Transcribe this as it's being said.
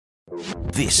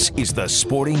This is the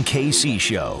Sporting KC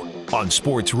Show on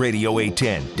Sports Radio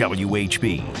 810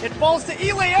 WHB. It falls to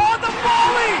Aly on the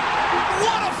volley!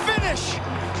 What a finish!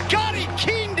 Gotti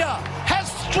Kinda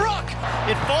has struck!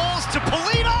 It falls to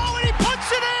Polino and he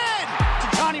puts it in!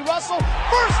 To Johnny Russell,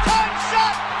 first time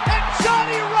shot, and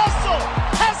Johnny Russell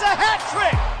has a hat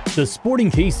trick! The Sporting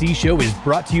KC Show is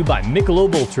brought to you by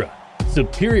Michelob Ultra.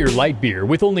 Superior light beer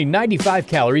with only 95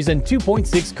 calories and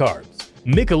 2.6 carbs.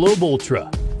 Michelob Ultra.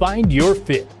 Find your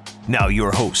fit. Now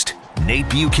your host, Nate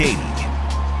Buchanan.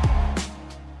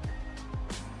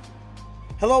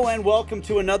 Hello and welcome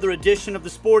to another edition of the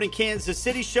Sporting Kansas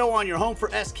City Show on your home for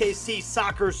SKC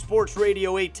Soccer Sports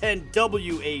Radio 810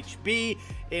 WHB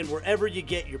and wherever you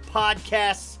get your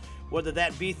podcasts, whether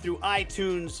that be through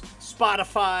iTunes,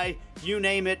 Spotify, you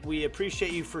name it. We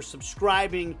appreciate you for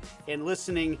subscribing and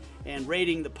listening and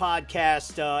rating the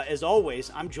podcast. As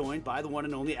always, I'm joined by the one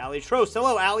and only Aly Trost.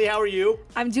 Hello, Aly. How are you?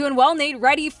 I'm doing well, Nate.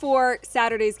 Ready for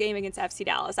Saturday's game against FC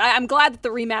Dallas. I'm glad that the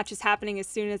rematch is happening as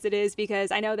soon as it is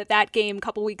because I know that game a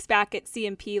couple weeks back at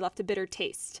CMP left a bitter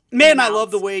taste. Man, I love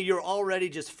the way you're already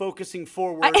just focusing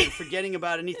forward and forgetting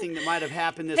about anything that might have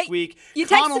happened this week. You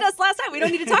texted us last night. We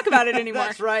don't need to talk about it anymore.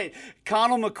 That's right.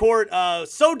 Connell McCourt,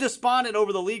 so despondent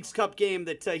over the Leagues Cup game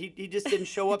that he just didn't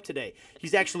show up today.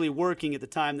 He's actually working at the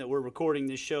time that we're recording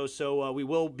this show, so we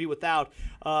will be without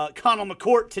Connell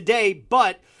McCourt today,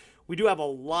 but we do have a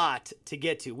lot to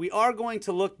get to. We are going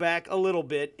to look back a little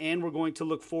bit, and we're going to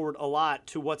look forward a lot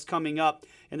to what's coming up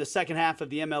in the second half of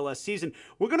the MLS season.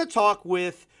 We're going to talk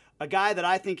with a guy that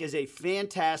I think is a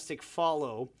fantastic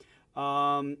follow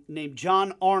named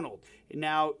Jon Arnold.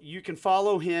 Now, you can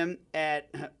follow him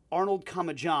at Arnold,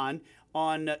 John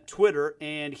on Twitter,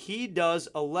 and he does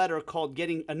a newsletter called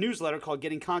Getting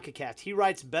CONCACAF. He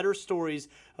writes better stories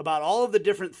about all of the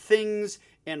different things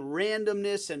and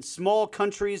randomness and small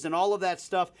countries and all of that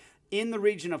stuff in the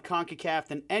region of CONCACAF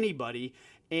than anybody,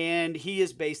 and he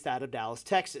is based out of Dallas,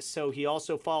 Texas. So he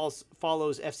also follows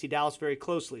FC Dallas very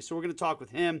closely. So we're going to talk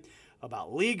with him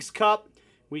about Leagues Cup.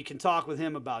 We can talk with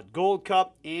him about Gold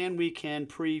Cup, and we can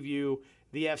preview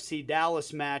the FC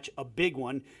Dallas match, a big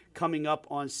one, coming up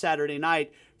on Saturday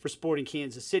night for Sporting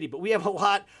Kansas City. But we have a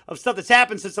lot of stuff that's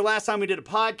happened since the last time we did a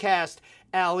podcast,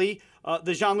 Aly.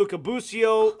 The Gianluca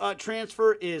Busio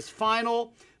transfer is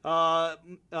final.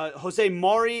 Jose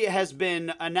Mauri has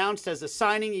been announced as a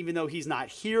signing, even though he's not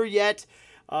here yet.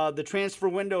 The transfer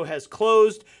window has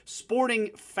closed. Sporting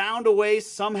found a way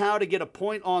somehow to get a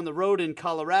point on the road in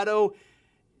Colorado.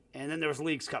 And then there was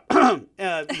Leagues Cup,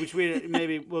 which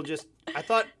I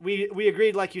thought we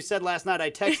agreed, like you said last night.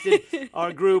 I texted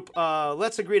our group,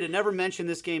 let's agree to never mention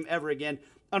this game ever again.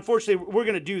 Unfortunately, we're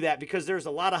going to do that because there's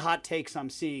a lot of hot takes I'm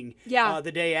seeing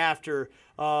the day after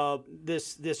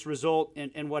this result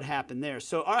and what happened there.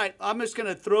 So, all right, I'm just going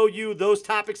to throw you those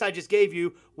topics I just gave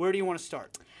you. Where do you want to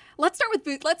start? Let's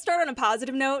start on a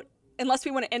positive note, unless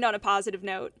we want to end on a positive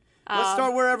note. Let's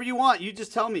start wherever you want. You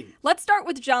just tell me. Let's start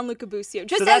with Gianluca Busio.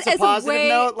 So that's a positive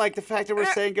note, like the fact that we're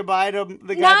saying goodbye to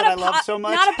the guy that I love so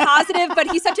much? Not a positive, but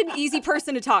he's such an easy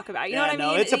person to talk about. You know what I mean?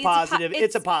 No, it's a positive.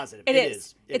 It's a positive. It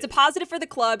is. It's a positive for the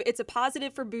club. It's a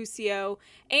positive for Busio.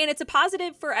 And it's a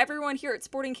positive for everyone here at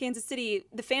Sporting Kansas City,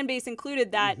 the fan base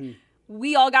included, that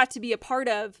we all got to be a part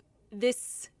of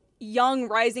this young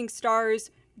rising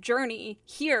star's journey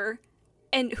here.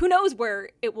 And who knows where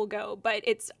it will go, but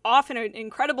it's off in an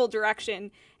incredible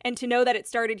direction. And to know that it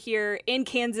started here in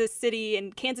Kansas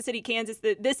City, Kansas,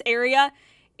 this area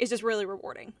is just really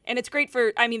rewarding. And it's great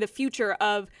for, the future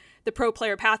of the pro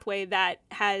player pathway that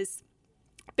has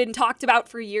been talked about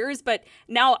for years, but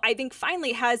now I think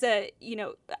finally has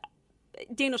Daniel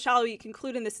Shalhoub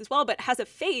concluded in this as well, but has a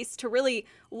face to really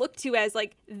look to as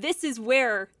like, this is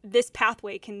where this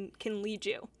pathway can lead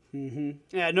you.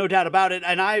 Mm-hmm. Yeah, no doubt about it.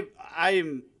 And I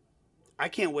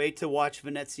can't wait to watch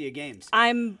Venezia games.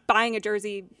 I'm buying a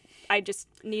jersey. I just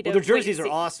need their jerseys are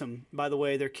awesome, by the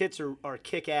way. Their kits are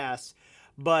kick-ass.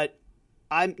 But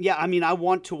I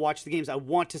want to watch the games. I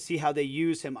want to see how they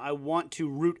use him. I want to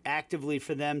root actively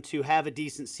for them to have a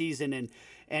decent season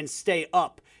and stay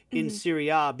up in Serie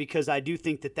A, because I do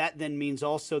think that then means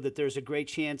also that there's a great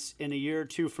chance in a year or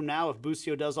two from now, if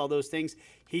Busio does all those things,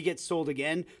 he gets sold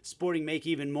again, Sporting make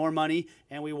even more money,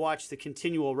 and we watch the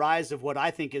continual rise of what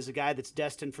I think is a guy that's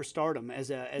destined for stardom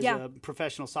as a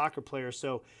professional soccer player.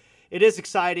 So it is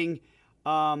exciting,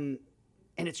 and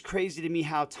it's crazy to me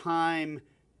how time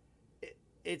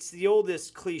 – it's the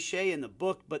oldest cliche in the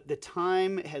book, but the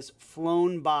time has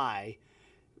flown by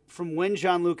from when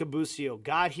Gianluca Busio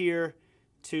got here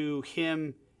to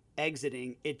him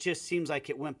exiting. It just seems like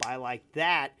it went by like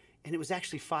that, and it was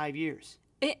actually 5 years.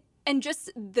 And just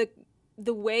the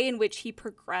the way in which he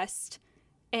progressed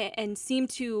and seemed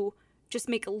to just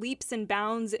make leaps and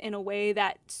bounds in a way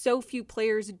that so few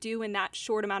players do in that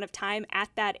short amount of time at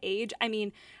that age. I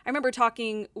mean, I remember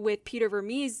talking with Peter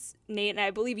Vermees, Nate, and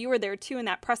I believe you were there too in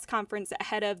that press conference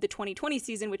ahead of the 2020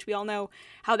 season, which we all know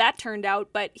how that turned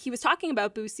out. But he was talking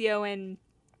about Busio and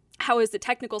how, as the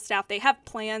technical staff, they have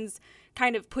plans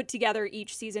kind of put together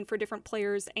each season for different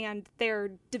players and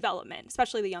their development,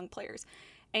 especially the young players.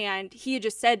 And he had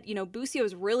just said, Busio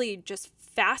has really just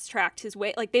fast-tracked his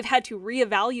way. Like, they've had to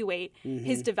reevaluate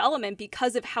his development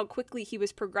because of how quickly he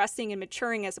was progressing and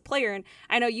maturing as a player. And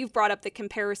I know you've brought up the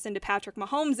comparison to Patrick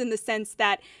Mahomes in the sense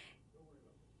that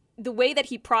the way that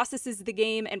he processes the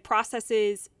game and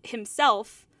processes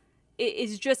himself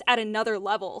is just at another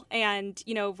level. And,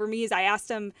 Vermees, I asked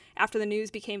him after the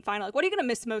news became final, like, what are you going to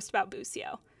miss most about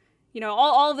Busio?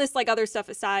 All of this like other stuff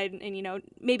aside, and,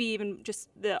 maybe even just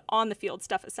the on the field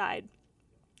stuff aside,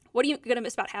 what are you going to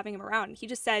miss about having him around? He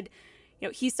just said,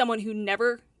 he's someone who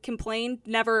never complained,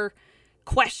 never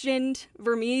questioned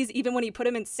Vermees, even when he put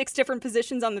him in 6 different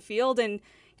positions on the field, and,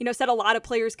 said a lot of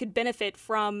players could benefit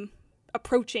from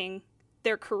approaching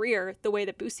their career the way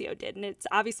that Busio did. And it's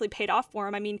obviously paid off for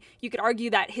him. I mean, you could argue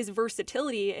that his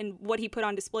versatility and what he put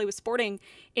on display with Sporting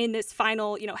in this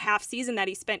final, half season that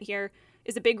he spent here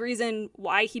is a big reason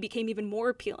why he became even more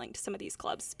appealing to some of these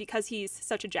clubs, because he's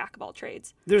such a jack of all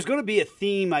trades. There's going to be a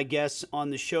theme, I guess,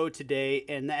 on the show today,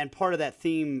 and part of that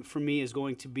theme for me is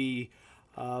going to be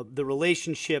the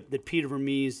relationship that Peter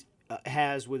Vermees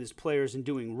has with his players and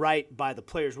doing right by the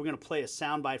players. We're going to play a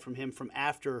soundbite from him from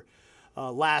after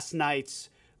last night's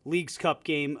Leagues Cup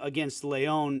game against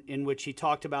León, in which he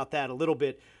talked about that a little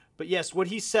bit. But yes, what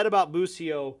he said about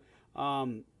Busio,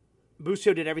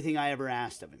 Busio did everything I ever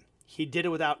asked of him. He did it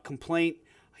without complaint.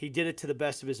 He did it to the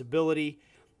best of his ability.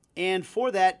 And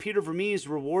for that, Peter Vermees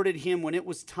rewarded him when it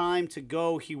was time to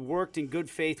go. He worked in good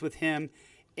faith with him.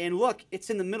 And look, it's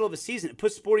in the middle of a season. It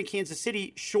puts Sporting Kansas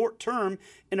City short term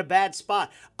in a bad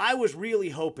spot. I was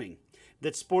really hoping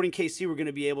that Sporting KC were going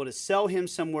to be able to sell him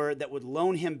somewhere that would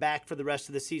loan him back for the rest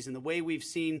of the season, the way we've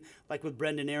seen, like with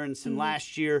Brendan Aronson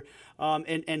last year,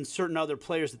 and certain other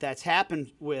players that's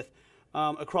happened with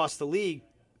across the league.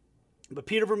 But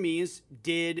Peter Vermees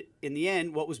did, in the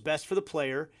end, what was best for the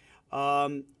player,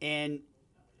 and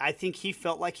I think he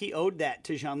felt like he owed that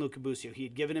to Gianluca Busio. He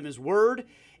had given him his word,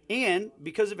 and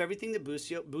because of everything that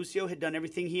Busio had done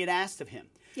everything he had asked of him.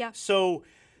 Yeah. So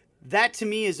that, to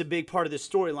me, is a big part of the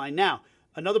storyline. Now,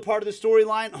 another part of the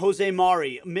storyline, Jose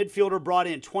Mauri, midfielder brought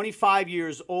in, 25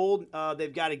 years old.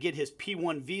 They've got to get his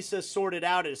P1 visa sorted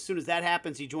out. As soon as that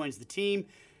happens, he joins the team.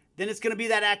 Then it's going to be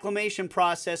that acclimation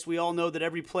process. We all know that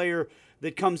every player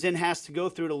that comes in has to go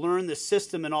through to learn the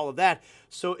system and all of that.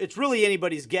 So it's really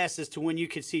anybody's guess as to when you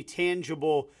could see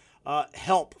tangible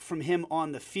help from him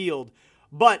on the field.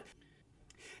 But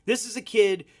this is a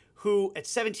kid who at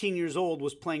 17 years old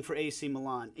was playing for AC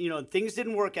Milan. Things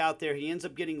didn't work out there. He ends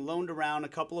up getting loaned around a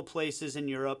couple of places in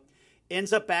Europe,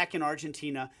 ends up back in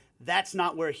Argentina. That's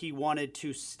not where he wanted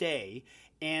to stay.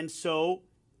 And so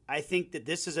I think that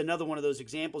this is another one of those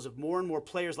examples of more and more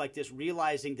players like this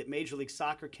realizing that Major League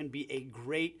Soccer can be a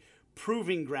great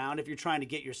proving ground if you're trying to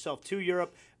get yourself to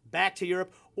Europe, back to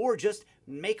Europe, or just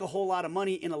make a whole lot of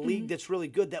money in a league that's really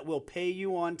good that will pay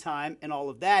you on time and all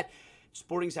of that.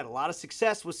 Sporting's had a lot of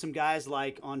success with some guys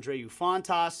like Andreu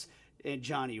Fontas and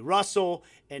Johnny Russell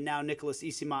and now Nicolas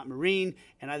Isimat-Marin,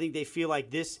 and I think they feel like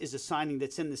this is a signing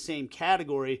that's in the same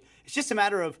category. It's just a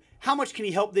matter of how much can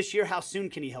he help this year? How soon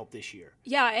can he help this year?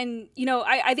 Yeah, and,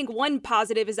 I think one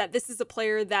positive is that this is a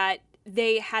player that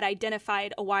they had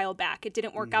identified a while back. It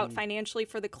didn't work out financially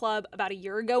for the club about a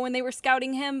year ago when they were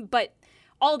scouting him, but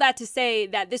all that to say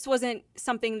that this wasn't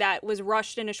something that was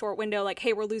rushed in a short window, like,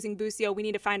 hey, we're losing Busio, we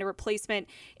need to find a replacement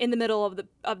in the middle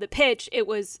of the pitch. It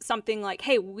was something like,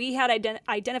 hey, we had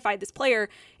identified this player.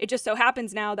 It just so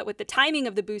happens now that with the timing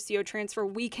of the Busio transfer,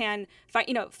 we can,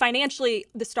 financially,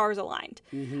 the stars aligned.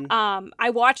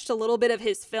 I watched a little bit of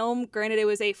his film. Granted, it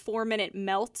was a 4-minute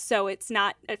melt, so it's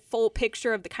not a full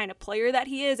picture of the kind of player that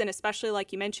he is, and especially,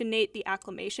 like you mentioned, Nate, the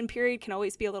acclimation period can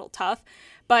always be a little tough.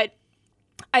 But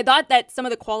I thought that some of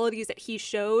the qualities that he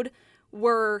showed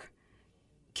were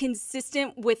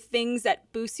consistent with things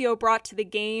that Busio brought to the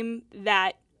game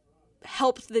that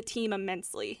helped the team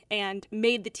immensely and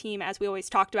made the team, as we always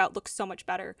talked about, look so much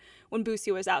better when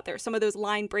Busio was out there. Some of those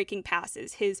line-breaking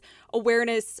passes, his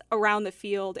awareness around the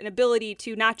field, and ability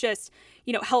to not just,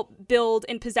 help build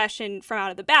in possession from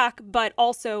out of the back, but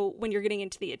also when you're getting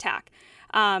into the attack.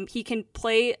 He can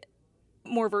play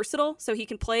more versatile, so he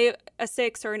can play a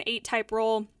 6 or an 8 type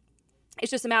role.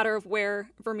 It's just a matter of where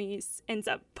Vermes ends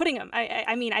up putting him.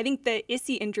 I mean, I think the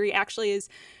Issy injury actually is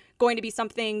going to be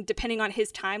something, depending on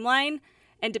his timeline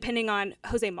and depending on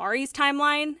Jose Mauri's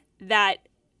timeline, that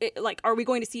are we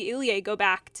going to see Aly go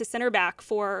back to center back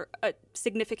for a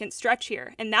significant stretch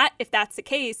here? And that, if that's the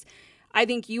case, I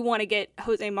think you want to get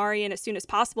Jose Mauri in as soon as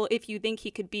possible if you think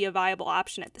he could be a viable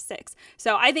option at the 6.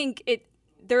 So I think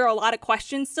there are a lot of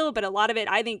questions still, but a lot of it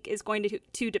I think is going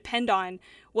to depend on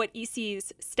what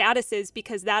Issy's status is,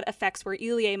 because that affects where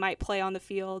Aly might play on the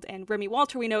field. And Remy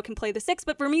Walter, we know, can play the 6,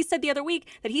 but Vermes said the other week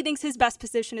that he thinks his best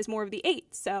position is more of the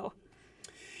 8. So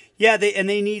yeah,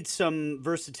 they need some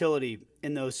versatility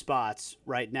in those spots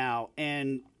right now.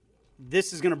 And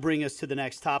this is going to bring us to the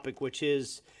next topic, which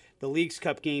is the Leagues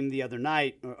Cup game the other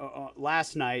night,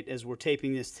 last night, as we're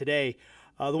taping this today.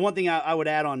 The one thing I would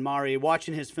add on Mauri,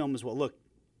 watching his film as well, look,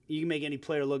 you can make any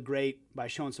player look great by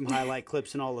showing some highlight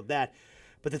clips and all of that.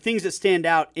 But the things that stand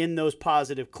out in those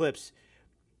positive clips,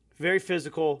 very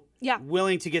physical,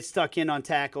 willing to get stuck in on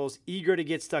tackles, eager to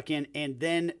get stuck in, and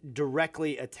then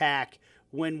directly attack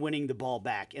when winning the ball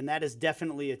back. And that is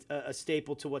definitely a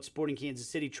staple to what Sporting Kansas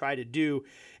City try to do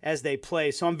as they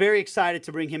play. So I'm very excited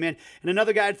to bring him in. And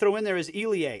another guy I'd throw in there is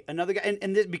Aly. Another guy,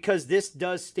 and this, because this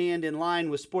does stand in line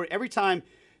with sport. Every time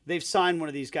they've signed one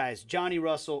of these guys, Johnny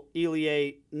Russell,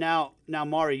 Aly, now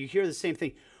Mauri, you hear the same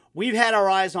thing. We've had our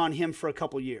eyes on him for a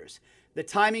couple years. The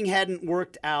timing hadn't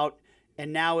worked out,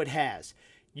 and now it has.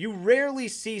 You rarely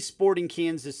see Sporting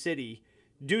Kansas City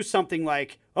do something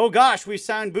like, oh gosh, we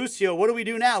signed Busio. What do we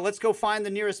do now? Let's go find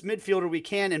the nearest midfielder we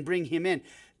can and bring him in.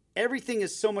 Everything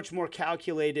is so much more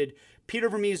calculated. Peter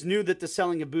Vermes knew that the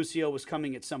selling of Busio was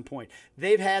coming at some point.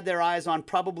 They've had their eyes on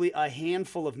probably a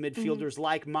handful of midfielders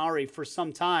like Mauri for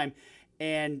some time,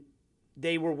 and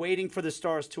they were waiting for the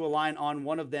stars to align on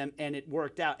one of them, and it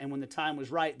worked out. And when the time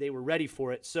was right, they were ready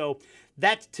for it. So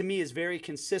that, to me, is very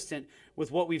consistent with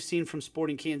what we've seen from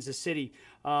Sporting Kansas City.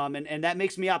 And that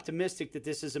makes me optimistic that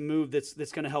this is a move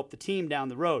that's going to help the team down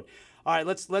the road. All right,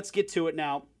 let's get to it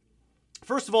now.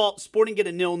 First of all, Sporting get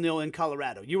a 0-0 in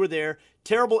Colorado. You were there.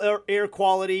 Terrible air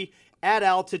quality, at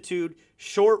altitude,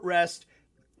 short rest,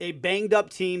 a banged-up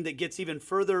team that gets even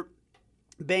further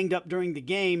banged up during the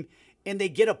game, and they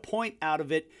get a point out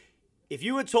of it. If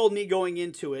you had told me going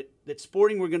into it that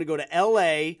Sporting were going to go to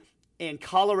L.A. and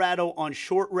Colorado on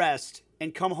short rest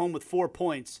and come home with 4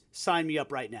 points, sign me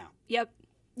up right now. Yep.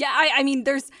 Yeah, I mean,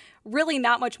 there's really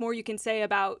not much more you can say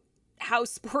about how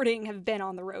Sporting have been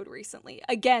on the road recently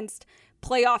against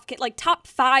playoff, like top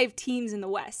 5 teams in the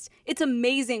West. It's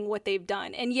amazing what they've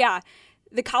done. And yeah,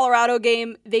 the Colorado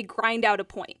game, they grind out a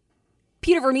point.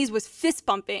 Peter Vermes was fist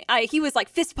pumping. He was like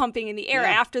fist pumping in the air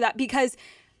after that, because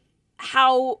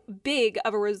how big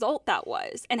of a result that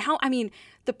was. And how, I mean,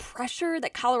 the pressure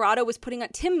that Colorado was putting on.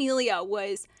 Tim Melia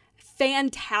was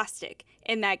fantastic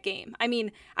in that game. I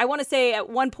mean, I want to say at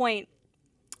one point,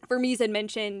 Vermes had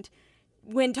mentioned,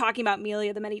 when talking about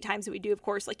Melia, the many times that we do, of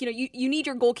course, like, you know, you need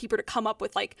your goalkeeper to come up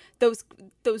with like those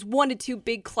 1 to 2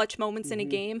 big clutch moments in a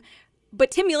game. But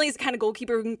Tim Melia is the kind of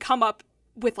goalkeeper who can come up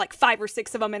with like 5 or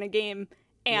 6 of them in a game.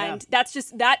 And that's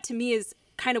just, that to me is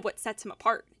kind of what sets him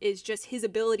apart, is just his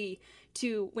ability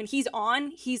to, when he's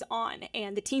on.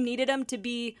 And the team needed him to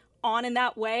be on in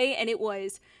that way. And it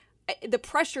was, the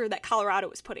pressure that Colorado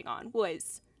was putting on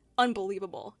was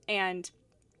unbelievable. And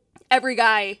every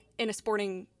guy in a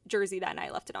Sporting jersey that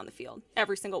night left it on the field.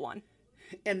 Every single one.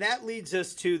 And that leads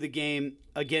us to the game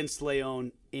against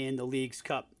León in the Leagues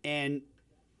Cup. And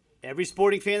every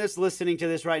Sporting fan that's listening to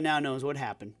this right now knows what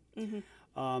happened.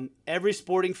 Every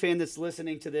Sporting fan that's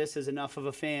listening to this is enough of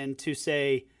a fan to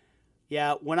say,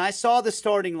 yeah, when I saw the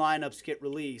starting lineups get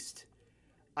released,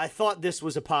 I thought this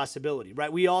was a possibility,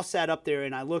 right? We all sat up there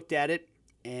and I looked at it,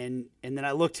 and then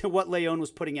I looked at what León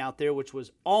was putting out there, which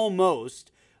was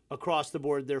almost across the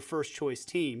board their first choice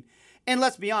team. And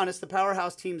let's be honest, the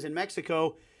powerhouse teams in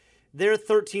Mexico, their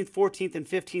 13th, 14th, and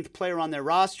 15th player on their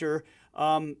roster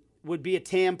would be a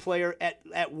TAM player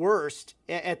at worst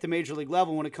at the Major League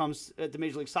level when it comes, at the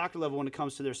Major League Soccer level when it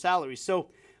comes to their salaries. So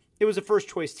it was a first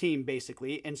choice team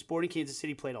basically, and Sporting Kansas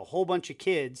City played a whole bunch of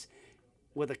kids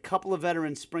with a couple of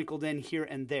veterans sprinkled in here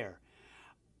and there.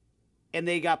 And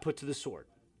they got put to the sword.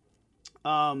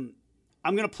 I'm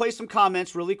going to play some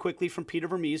comments really quickly from Peter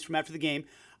Vermes from after the game.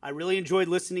 I really enjoyed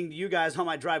listening to you guys on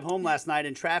my drive home last night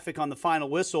in traffic on the final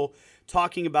whistle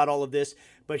talking about all of this.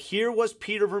 But here was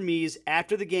Peter Vermes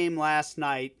after the game last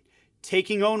night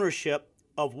taking ownership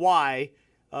of why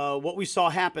what we saw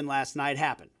happen last night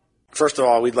happened. First of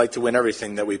all, we'd like to win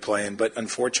everything that we play in. But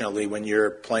unfortunately, when you're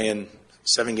playing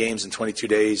 7 games in 22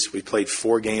 days, we played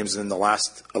 4 games in the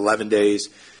last 11 days,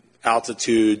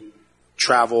 altitude,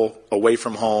 travel away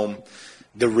from home.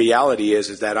 The reality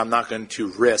is that I'm not going to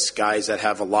risk guys that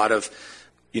have a lot of,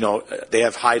 they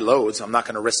have high loads. I'm not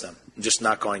going to risk them. I'm just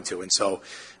not going to. And so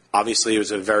obviously it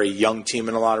was a very young team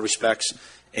in a lot of respects,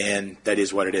 and that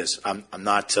is what it is. I'm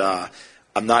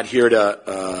not here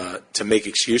to make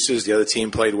excuses. The other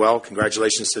team played well.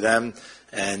 Congratulations to them,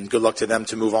 and good luck to them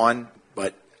to move on.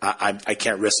 But I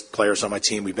can't risk players on my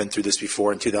team. We've been through this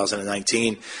before in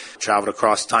 2019. Traveled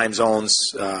across time zones,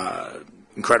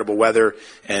 incredible weather,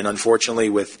 and unfortunately,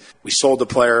 we sold the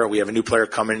player. We have a new player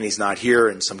coming in. He's not here,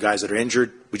 and some guys that are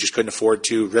injured. We just couldn't afford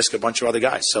to risk a bunch of other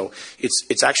guys. So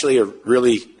it's actually a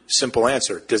really simple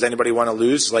answer. Does anybody want to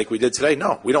lose like we did today?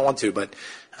 No, we don't want to. But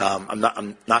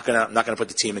I'm not gonna put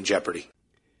the team in jeopardy.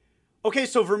 Okay,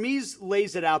 so Vermes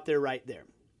lays it out there right there,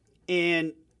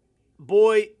 and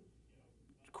boy,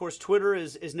 of course, Twitter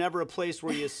is never a place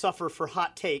where you suffer for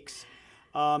hot takes,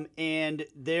 and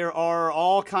there are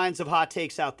all kinds of hot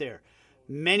takes out there.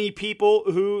 Many people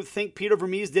who think Peter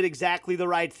Vermes did exactly the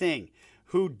right thing,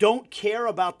 who don't care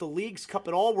about the Leagues Cup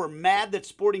at all, were mad that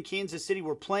Sporting Kansas City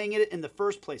were playing it in the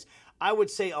first place. I would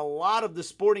say a lot of the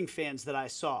Sporting fans that I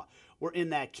saw were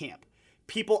in that camp.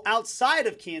 People outside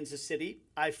of Kansas City,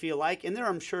 I feel like, and there are,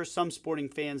 I'm sure, some Sporting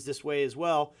fans this way as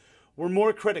well, were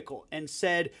more critical and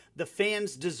said the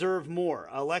fans deserve more.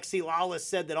 Alexi Lalas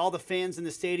said that all the fans in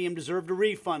the stadium deserved a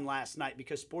refund last night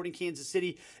because Sporting Kansas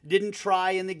City didn't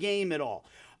try in the game at all.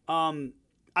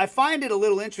 I find it a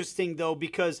little interesting, though,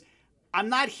 because I'm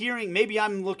not hearing, maybe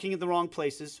I'm looking at the wrong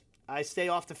places. I stay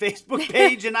off the Facebook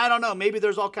page, and I don't know, maybe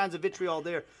there's all kinds of vitriol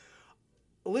there.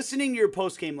 Listening to your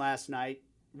postgame last night,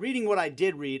 reading what I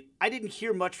did read, I didn't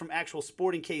hear much from actual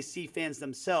Sporting KC fans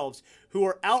themselves who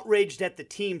are outraged at the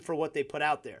team for what they put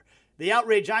out there. The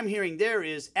outrage I'm hearing there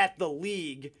is at the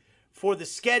league for the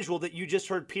schedule that you just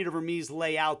heard Peter Vermes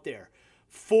lay out there.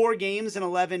 4 games in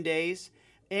 11 days.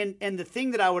 And the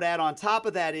thing that I would add on top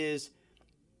of that is,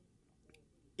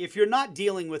 if you're not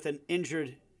dealing with an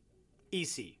injured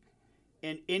EC,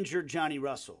 an injured Johnny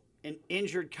Russell, an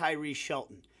injured Kyrie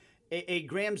Shelton, a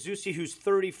Graham Zusi who's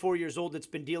 34 years old that's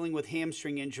been dealing with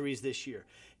hamstring injuries this year,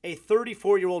 a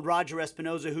 34-year-old Roger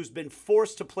Espinoza who's been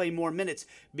forced to play more minutes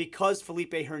because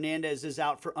Felipe Hernandez is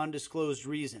out for undisclosed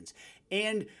reasons,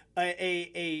 and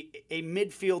a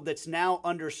midfield that's now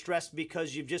under stress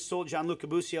because you've just sold Gianluca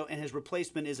Busio and his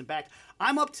replacement isn't back.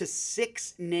 I'm up to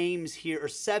 6 names here, or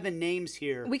 7 names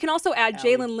here. We can also add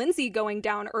Jalen Lindsey going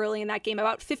down early in that game.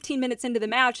 About 15 minutes into the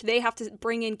match, they have to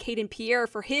bring in Caden Pierre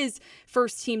for his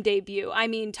first team debut. I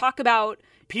mean, talk about...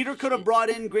 Peter could have brought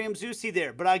in Graham Zusi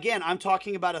there. But again, I'm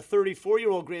talking about a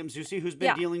 34-year-old Graham Zusi who's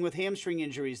been dealing with hamstring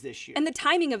injuries this year. And the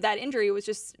timing of that injury was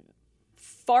just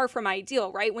far from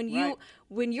ideal, right?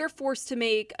 When you're forced to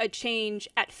make a change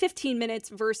at 15 minutes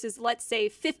versus, let's say,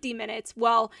 50 minutes,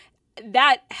 well,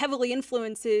 that heavily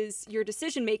influences your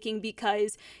decision-making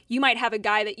because you might have a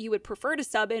guy that you would prefer to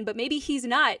sub in, but maybe he's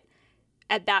not,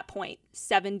 at that point,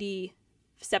 70,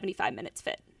 75 minutes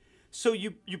fit. So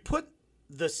you put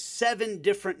the 7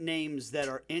 different names that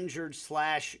are injured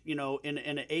 / in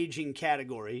an aging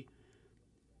category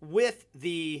with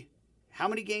the, how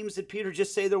many games did Peter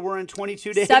just say there were in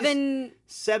 22 days?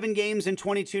 7 games in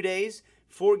 22 days,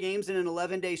 4 games in an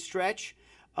 11-day stretch.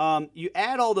 You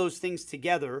add all those things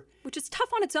together. Which is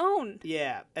tough on its own.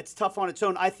 Yeah, it's tough on its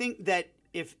own. I think that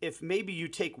if maybe you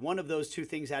take one of those 2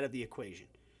 things out of the equation,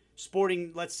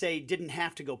 Sporting, let's say, didn't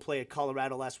have to go play at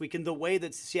Colorado last weekend the way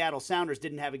that the Seattle Sounders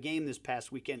didn't have a game this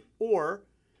past weekend, or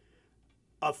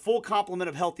a full complement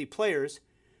of healthy players,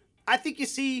 I think you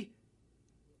see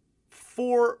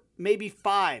 4, maybe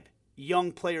 5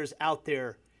 young players out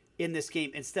there in this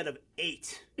game instead of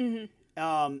 8.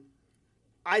 Mm-hmm.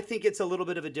 I think it's a little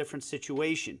bit of a different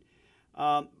situation.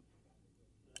 I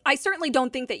certainly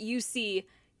don't think that you see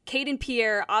Caden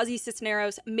Pierre, Ozzy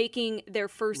Cisneros making their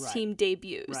first team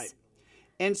debuts. Right.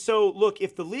 And so, look,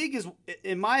 if the league is,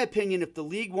 in my opinion, if the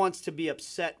league wants to be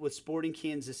upset with Sporting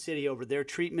Kansas City over their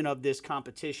treatment of this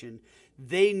competition,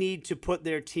 they need to put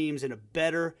their teams in a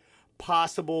better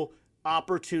possible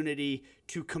opportunity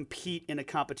to compete in a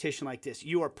competition like this.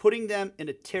 You are putting them in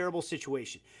a terrible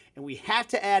situation. And we have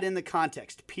to add in the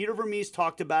context. Peter Vermes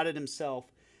talked about it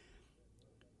himself.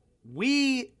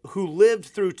 We who lived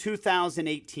through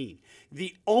 2018,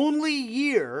 the only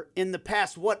year in the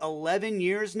past, 11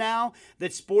 years now,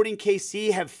 that Sporting KC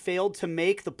have failed to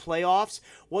make the playoffs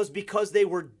was because they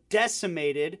were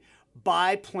decimated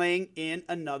by playing in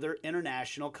another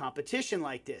international competition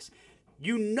like this.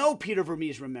 You know Peter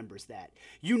Vermes remembers that.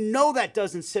 You know that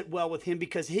doesn't sit well with him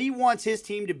because he wants his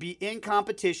team to be in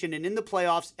competition and in the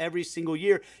playoffs every single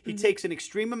year. He takes an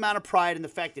extreme amount of pride in the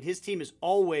fact that his team is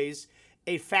always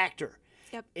a factor.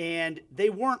 Yep. And they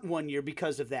weren't one year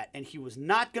because of that. And he was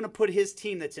not going to put his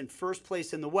team that's in first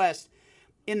place in the West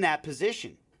in that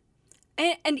position.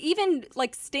 And even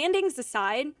like standings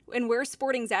aside and where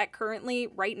Sporting's at currently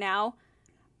right now,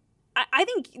 I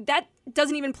think that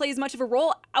doesn't even play as much of a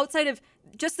role outside of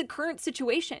just the current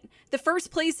situation. The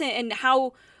first place and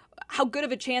how good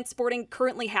of a chance Sporting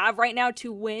currently have right now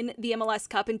to win the MLS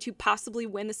Cup and to possibly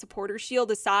win the Supporters Shield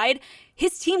aside,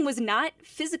 his team was not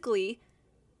physically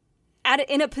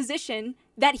in a position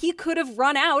that he could have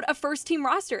run out a first-team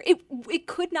roster. It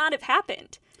could not have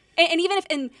happened. And even if,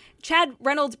 and Chad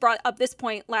Reynolds brought up this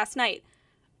point last night,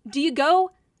 do you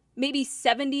go maybe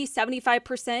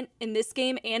 75% in this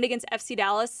game and against FC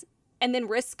Dallas and then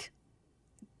risk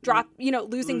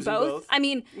losing both? I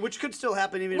mean, which could still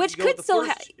happen even if you go with the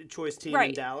first choice team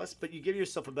in Dallas, but you give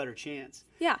yourself a better chance.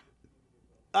 Yeah.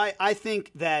 I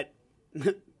think that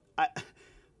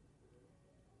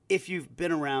if you've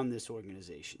been around this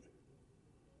organization,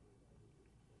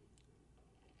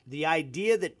 the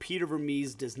idea that Peter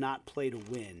Vermees does not play to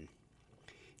win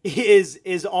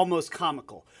is almost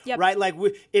comical, right? Like,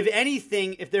 if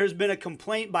anything, if there's been a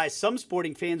complaint by some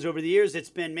Sporting fans over the years,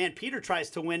 it's been, man, Peter tries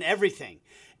to win everything.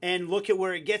 And look at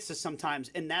where it gets us sometimes.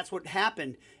 And that's what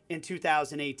happened in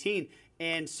 2018.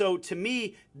 And so, to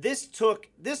me,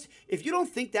 if you don't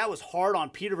think that was hard on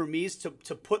Peter Vermees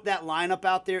to put that lineup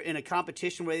out there in a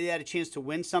competition where they had a chance to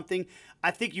win something, I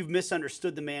think you've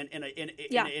misunderstood the man in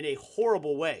a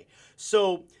horrible way.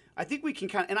 So I think we can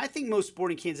and I think most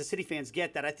Sporting Kansas City fans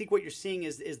get that. I think what you're seeing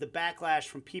is the backlash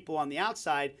from people on the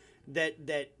outside that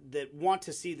want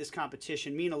to see this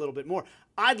competition mean a little bit more.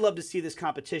 I'd love to see this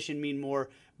competition mean more,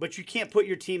 but you can't put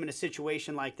your team in a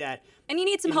situation like that. And you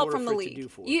need some help from the league.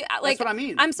 That's what I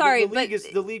mean. I'm sorry,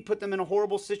 the league put them in a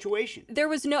horrible situation. There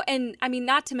was and I mean,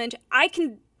 not to mention, I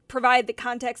can provide the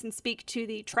context and speak to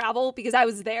the travel because I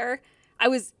was there. I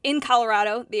was in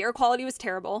Colorado. The air quality was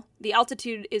terrible. The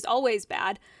altitude is always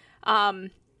bad.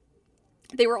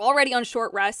 They were already on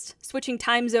short rest, switching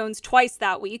time zones twice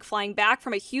that week, flying back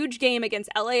from a huge game against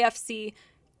LAFC,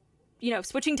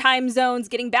 switching time zones,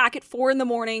 getting back at 4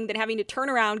 a.m, then having to turn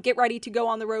around, get ready to go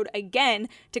on the road again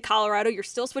to Colorado. You're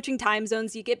still switching time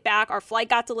zones. You get back. Our flight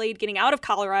got delayed getting out of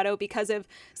Colorado because of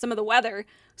some of the weather.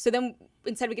 So then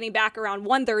instead of getting back around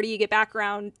 1:30, you get back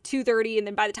around 2:30. And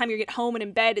then by the time you get home and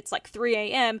in bed, it's like 3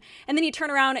 a.m. And then you turn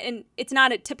around and it's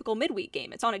not a typical midweek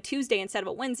game. It's on a Tuesday instead of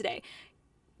a Wednesday.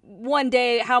 One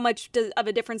day, how much of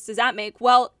a difference does that make?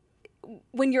 Well,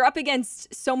 when you're up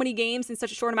against so many games in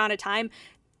such a short amount of time,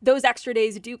 those extra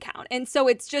days do count. And so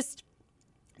it's just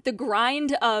the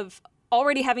grind of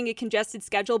already having a congested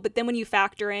schedule, but then when you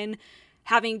factor in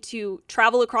having to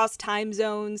travel across time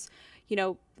zones,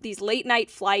 these late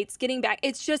night flights, getting back,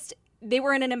 it's just, they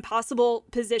were in an impossible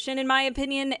position, in my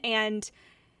opinion. And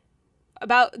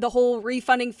about the whole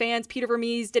refunding fans, Peter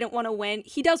Vermees didn't want to win.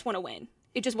 He does want to win.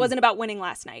 It just wasn't about winning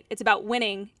last night. It's about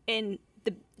winning in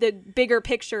the bigger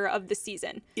picture of the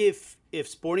season. If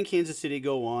Sporting Kansas City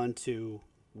go on to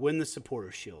win the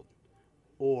Supporters Shield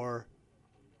or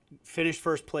finish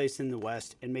first place in the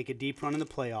West and make a deep run in the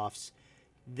playoffs,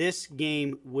 this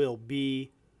game will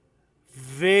be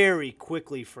very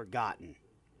quickly forgotten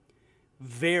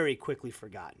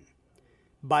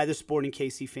by the Sporting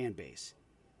KC fan base.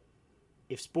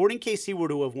 If Sporting KC were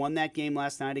to have won that game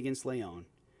last night against León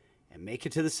and make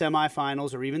it to the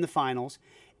semifinals or even the finals,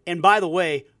 and by the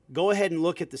way, go ahead and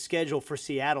look at the schedule for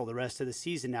Seattle the rest of the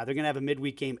season now. They're going to have a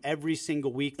midweek game every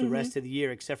single week the rest of the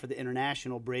year, except for the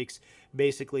international breaks,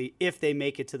 basically, if they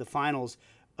make it to the finals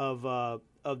of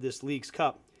this Leagues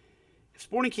Cup. If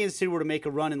Sporting Kansas City were to make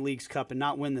a run in Leagues Cup and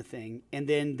not win the thing, and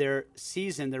then their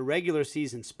regular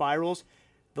season spirals,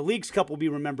 the Leagues Cup will be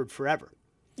remembered forever.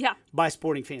 Yeah. By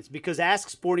Sporting fans. Because ask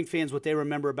Sporting fans what they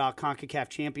remember about CONCACAF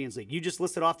Champions League. You just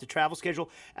listed off the travel schedule.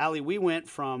 Aly, we went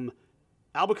from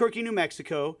Albuquerque, New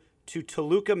Mexico to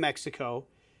Toluca, Mexico,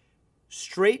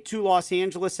 straight to Los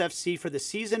Angeles FC for the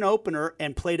season opener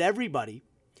and played everybody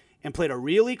and played a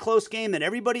really close game that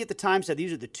everybody at the time said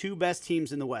these are the two best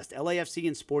teams in the West, LAFC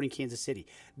and Sporting Kansas City.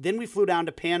 Then we flew down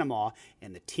to Panama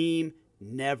and the team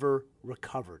never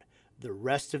recovered the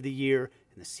rest of the year,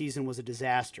 and the season was a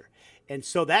disaster. And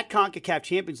so that CONCACAF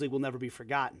Champions League will never be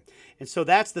forgotten. And so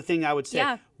that's the thing I would say.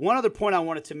 Yeah. One other point I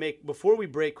wanted to make before we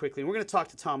break quickly, and we're going to talk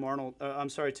to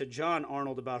to Jon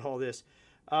Arnold about all this.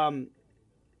 I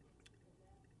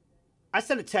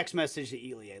sent a text message to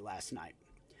Aly last night.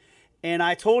 And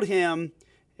I told him,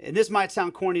 and this might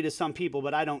sound corny to some people,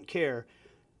 but I don't care.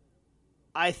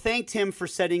 I thanked him for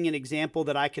setting an example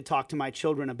that I could talk to my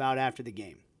children about after the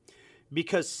game.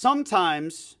 Because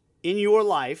sometimes in your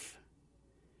life,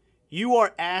 you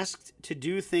are asked to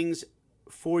do things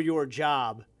for your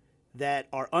job that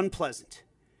are unpleasant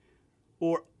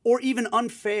or even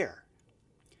unfair,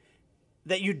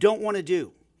 that you don't want to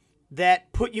do,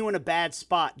 that put you in a bad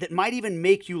spot, that might even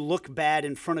make you look bad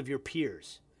in front of your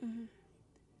peers. Mm-hmm.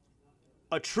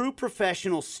 A true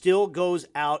professional still goes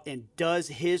out and does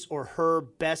his or her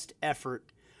best effort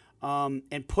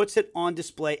and puts it on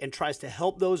display and tries to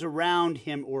help those around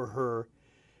him or her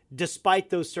despite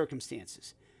those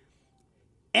circumstances.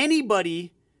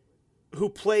 Anybody who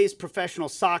plays professional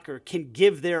soccer can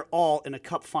give their all in a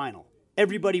cup final.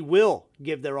 Everybody will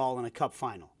give their all in a cup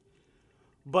final.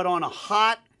 But on a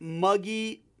hot,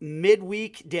 muggy,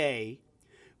 midweek day,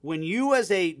 when you as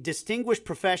a distinguished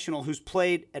professional who's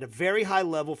played at a very high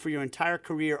level for your entire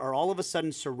career are all of a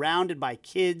sudden surrounded by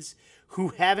kids who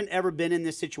haven't ever been in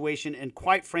this situation and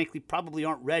quite frankly probably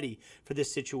aren't ready for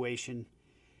this situation,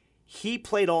 he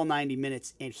played all 90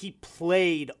 minutes, and he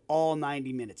played all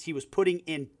 90 minutes. He was putting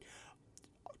in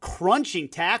crunching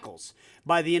tackles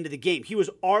by the end of the game. He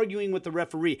was arguing with the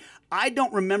referee. I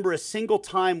don't remember a single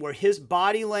time where his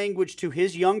body language to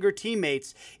his younger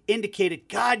teammates indicated,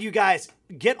 God, you guys,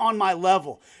 get on my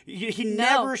level. He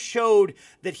never showed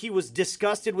that he was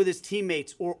disgusted with his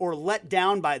teammates or let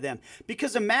down by them.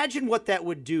 Because imagine what that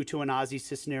would do to an Ozzy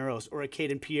Cisneros or a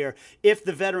Caden Pierre if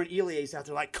the veteran Ilie's out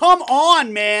there like, come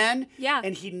on, man. Yeah.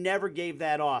 And he never gave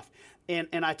that off. And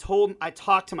I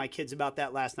talked to my kids about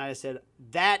that last night. I said,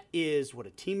 that is what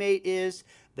a teammate is.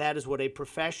 That is what a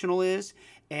professional is.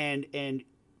 And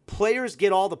players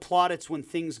get all the plaudits when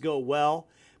things go well.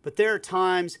 But there are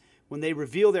times when they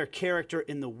reveal their character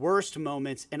in the worst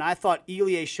moments. And I thought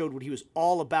Ilie showed what he was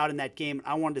all about in that game.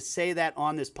 I wanted to say that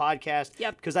on this podcast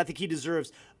because I think he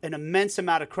deserves an immense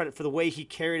amount of credit for the way he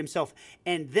carried himself,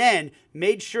 and then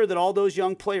made sure that all those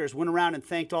young players went around and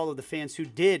thanked all of the fans who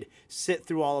did sit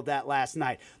through all of that last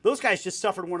night. Those guys just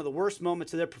suffered one of the worst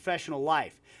moments of their professional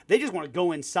life. They just want to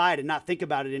go inside and not think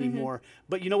about it anymore. Mm-hmm.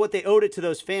 But you know what? They owed it to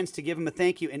those fans to give him a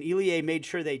thank you, and Ilie made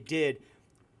sure they did.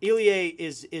 Ilie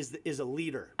is a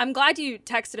leader. I'm glad you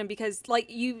texted him because,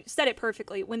 like, you said it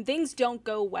perfectly. When things don't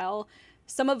go well,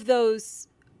 some of those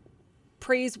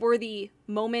praiseworthy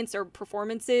moments or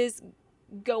performances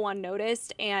go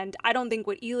unnoticed, and I don't think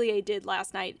what Ilie did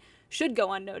last night should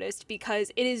go unnoticed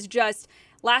because it is just,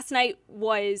 last night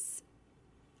was,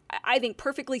 I think,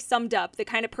 perfectly summed up the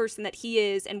kind of person that he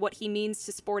is and what he means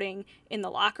to Sporting in the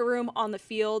locker room, on the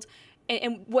field,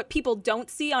 and what people don't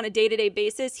see on a day-to-day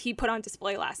basis, he put on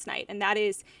display last night, and that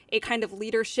is a kind of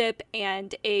leadership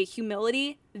and a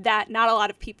humility that not a lot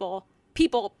of people,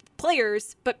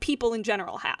 players, but people in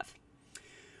general have.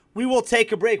 We will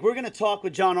take a break. We're going to talk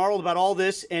with Jon Arnold about all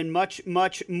this and much,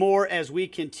 much more as we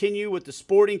continue with the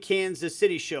Sporting Kansas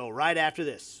City show right after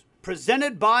this.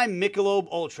 Presented by Michelob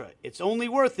Ultra. It's only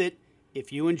worth it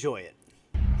if you enjoy it.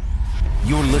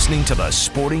 You're listening to the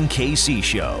Sporting KC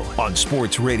show on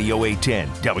Sports Radio 810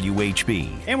 WHB.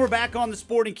 And we're back on the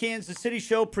Sporting Kansas City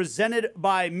show presented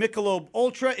by Michelob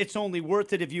Ultra. It's only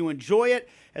worth it if you enjoy it.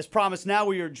 As promised, now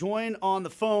we are joined on the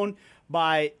phone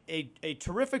by a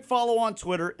terrific follow on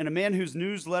Twitter and a man whose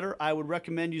newsletter I would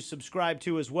recommend you subscribe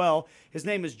to as well. His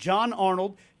name is Jon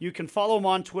Arnold. You can follow him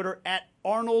on Twitter at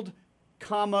Arnold,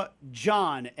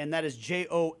 John, and that is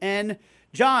Jon.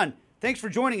 Jon, thanks for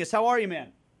joining us. How are you,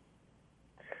 man?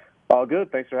 All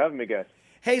good. Thanks for having me, guys.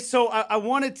 Hey, so I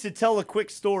wanted to tell a quick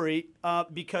story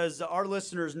because our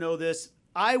listeners know this.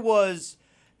 I was,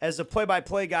 as a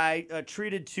play-by-play guy,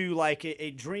 treated to like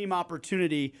a dream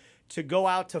opportunity to go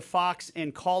out to Fox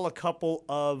and call a couple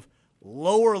of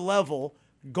lower-level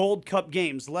Gold Cup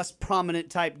games, less prominent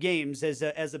type games as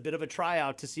a bit of a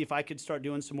tryout to see if I could start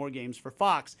doing some more games for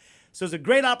Fox. So it was a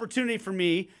great opportunity for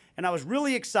me, and I was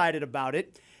really excited about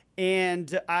it.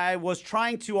 And I was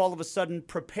trying to all of a sudden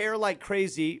prepare like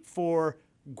crazy for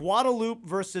Guadeloupe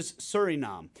versus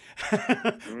Suriname,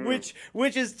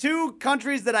 which is two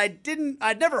countries that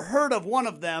I'd never heard of one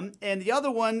of them, and the other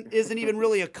one isn't even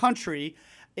really a country.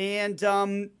 And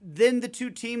then the two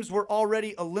teams were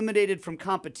already eliminated from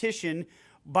competition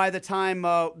by the time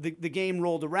the game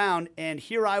rolled around. And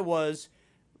here I was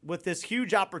with this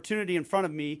huge opportunity in front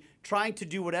of me, trying to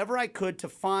do whatever I could to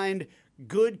find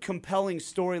good, compelling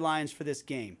storylines for this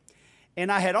game.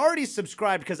 And I had already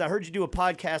subscribed because I heard you do a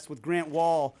podcast with Grant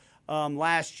Wall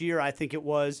last year, I think it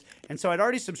was. And so I'd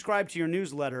already subscribed to your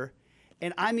newsletter.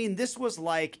 And I mean, this was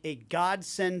like a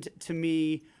godsend to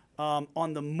me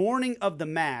on the morning of the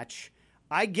match.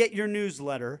 I get your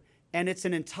newsletter, and it's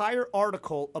an entire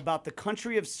article about the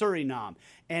country of Suriname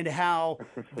and how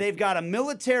they've got a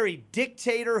military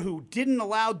dictator who didn't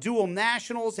allow dual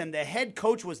nationals, and the head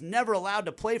coach was never allowed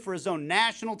to play for his own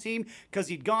national team because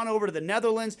he'd gone over to the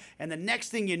Netherlands, and the next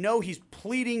thing you know, he's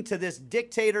pleading to this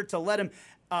dictator to let him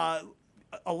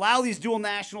allow these dual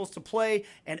nationals to play,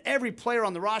 and every player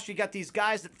on the roster, you got these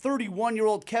guys that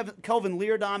 31-year-old Kelvin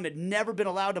Leerdam had never been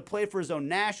allowed to play for his own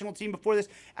national team before this.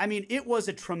 I mean, it was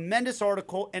a tremendous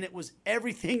article, and it was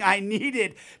everything I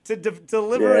needed to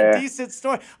deliver a decent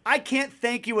story. I can't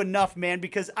thank you enough, man,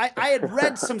 because I had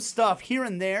read some stuff here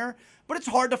and there, but it's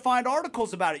hard to find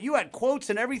articles about it. You had quotes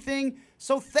and everything,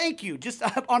 so thank you. Just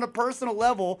on a personal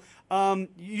level,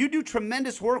 you do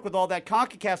tremendous work with all that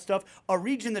CONCACAF stuff, a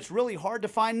region that's really hard to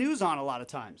find news on a lot of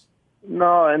times.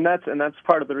 No, and that's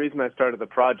part of the reason I started the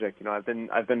project. You know, I've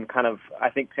been kind of, I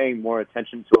think, paying more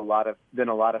attention to a lot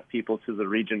of people to the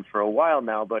region for a while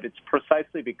now, but it's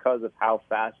precisely because of how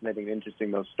fascinating and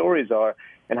interesting those stories are,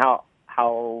 and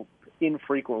how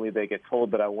infrequently they get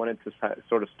told, that I wanted to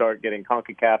sort of start getting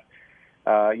CONCACAF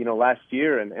last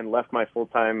year, and left my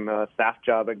full-time staff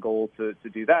job at Goal to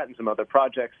do that and some other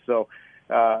projects. So,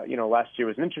 last year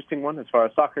was an interesting one as far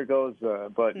as soccer goes,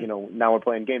 but, now we're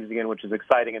playing games again, which is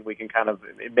exciting, and we can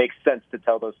it makes sense to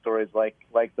tell those stories like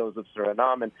those of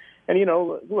Suriname.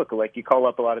 And look, like, you call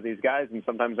up a lot of these guys, and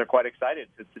sometimes they're quite excited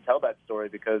to tell that story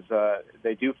because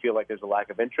they do feel like there's a lack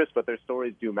of interest, but their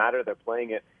stories do matter. They're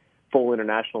playing at full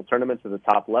international tournaments at the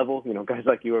top level. Guys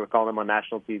like you are calling them on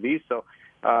national TV. So,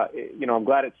 I'm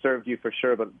glad it served you for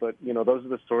sure. But those are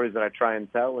the stories that I try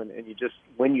and tell. And you just,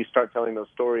 when you start telling those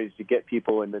stories, you get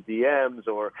people in the DMs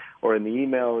or in the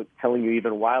email telling you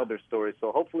even wilder stories.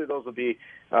 So hopefully those will be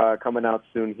coming out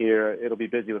soon here. It'll be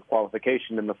busy with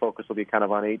qualification, and the focus will be kind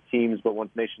of on 8 teams. But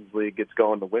once Nations League gets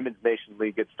going, the Women's Nations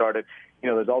League gets started,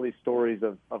 there's all these stories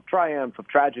of triumph, of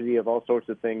tragedy, of all sorts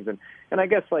of things. And I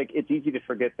guess, like, it's easy to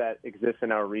forget that exists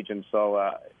in our region.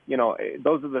 So,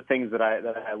 those are the things that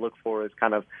I look for, is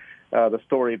kind of the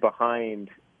story behind.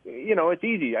 It's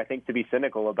easy, I think, to be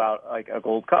cynical about, like, a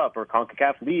Gold Cup or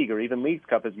CONCACAF League or even Leagues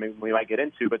Cup, as we might get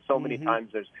into, but so many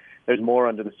times there's more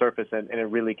under the surface, and it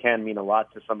really can mean a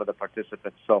lot to some of the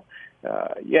participants. So,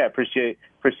 appreciate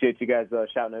you guys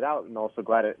shouting it out, and also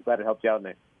glad it helped you out,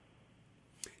 Nate.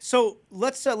 So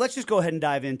let's just go ahead and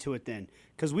dive into it then,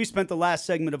 because we spent the last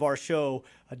segment of our show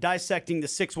dissecting the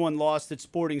 6-1 loss that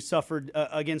Sporting suffered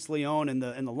against Lyon, and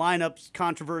the lineups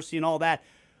controversy and all that.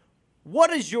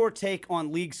 What is your take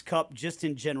on Leagues Cup just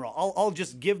in general? I'll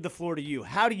just give the floor to you.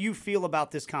 How do you feel about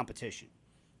this competition?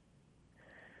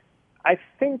 I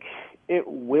think it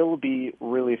will be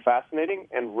really fascinating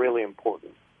and really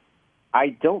important. I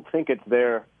don't think it's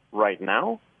there right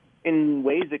now. In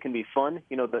ways it can be fun.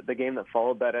 The game that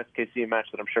followed that SKC match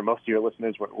that I'm sure most of your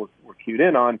listeners were cued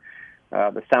in on,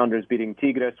 the Sounders beating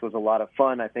Tigres, was a lot of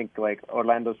fun. I think, like,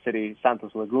 Orlando City,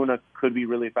 Santos Laguna could be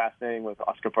really fascinating with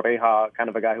Oscar Pareja, kind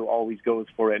of a guy who always goes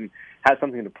for it and has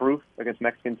something to prove against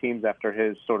Mexican teams after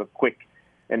his sort of quick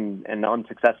and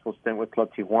unsuccessful stint with Club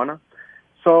Tijuana.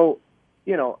 So,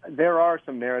 there are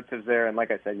some narratives there, and like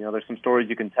I said, there's some stories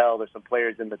you can tell. There's some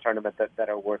players in the tournament that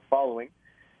are worth following.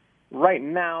 Right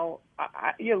now,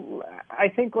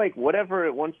 I think, like, whatever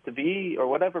it wants to be or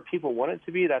whatever people want it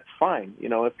to be, that's fine.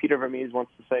 If Peter Vermees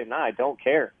wants to say, I don't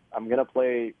care. I'm going to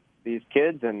play these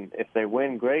kids, and if they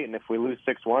win, great. And if we lose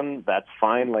 6-1, that's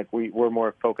fine. Like, we're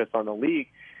more focused on the league.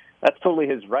 That's totally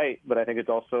his right, but I think it's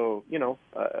also,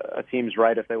 a team's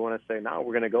right if they want to say, no,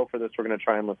 we're going to go for this. We're going to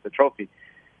try and lift the trophy.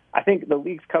 I think the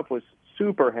Leagues Cup was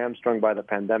super hamstrung by the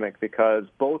pandemic because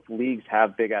both leagues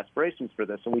have big aspirations for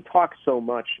this. And we talk so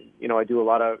much, I do a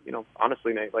lot of,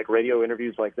 honestly, Nate, like, radio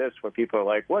interviews like this where people are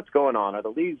like, what's going on? Are the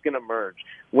leagues going to merge?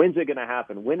 When's it going to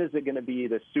happen? When is it going to be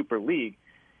the Super League?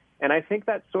 And I think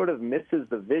that sort of misses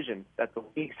the vision that the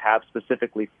leagues have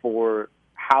specifically for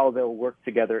how they'll work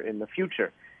together in the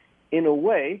future. In a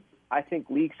way, I think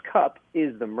Leagues Cup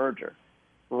is the merger.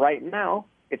 Right now,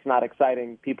 it's not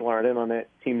exciting. People aren't in on it.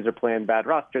 Teams are playing bad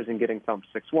rosters and getting thumped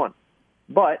 6-1.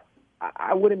 But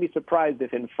I wouldn't be surprised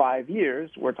if in 5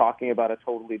 years we're talking about a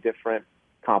totally different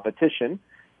competition.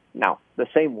 Now, the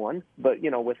same one, but,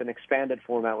 with an expanded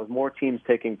format, with more teams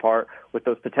taking part, with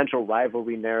those potential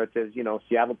rivalry narratives.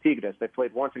 Seattle Tigres, they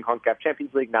played once in CONCACAF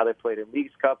Champions League. Now they played in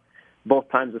Leagues Cup. Both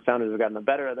times the Sounders have gotten the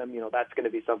better of them. That's going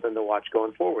to be something to watch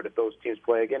going forward. If those teams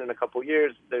play again in a couple of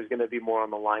years, there's going to be more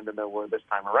on the line than there were this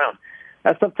time around.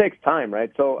 That stuff takes time,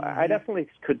 right? So I definitely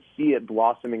could see it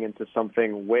blossoming into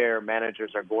something where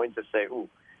managers are going to say, ooh,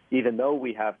 even though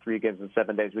we have 3 games in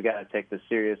 7 days, we got to take this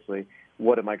seriously.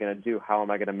 What am I going to do? How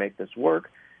am I going to make this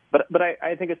work? But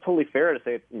I think it's totally fair to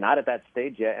say it's not at that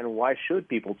stage yet, and why should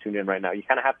people tune in right now? You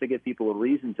kind of have to give people a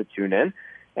reason to tune in.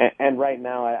 And right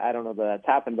now, I don't know that that's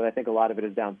happened, but I think a lot of it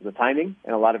is down to the timing,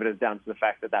 and a lot of it is down to the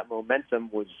fact that momentum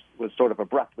was sort of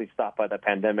abruptly stopped by the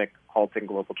pandemic, halting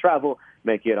global travel,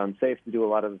 making it unsafe to do a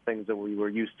lot of the things that we were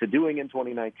used to doing in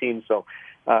 2019. So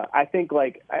I think,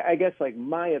 I guess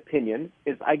my opinion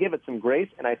is I give it some grace,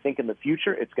 and I think in the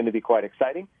future it's going to be quite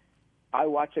exciting. I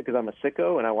watch it because I'm a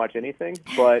sicko and I watch anything,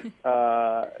 but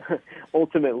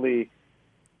ultimately,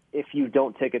 if you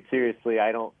don't take it seriously,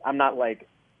 I'm not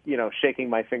shaking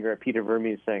my finger at Peter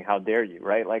Vermes saying, how dare you,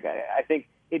 right? I think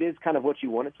it is kind of what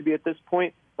you want it to be at this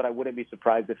point, but I wouldn't be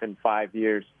surprised if in 5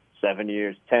 years, 7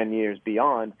 years, 10 years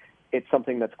beyond, it's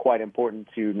something that's quite important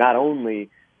to not only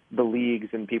the leagues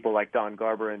and people like Don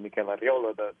Garber and Mikel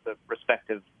Arriola, the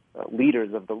respective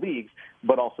leaders of the leagues,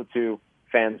 but also to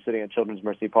fans sitting at Children's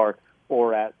Mercy Park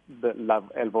or at the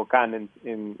El Volcán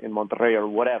in Monterrey or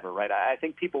whatever, right? I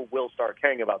think people will start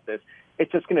caring about this. It's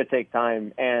just going to take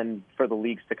time and for the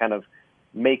leagues to kind of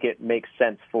make it make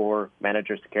sense for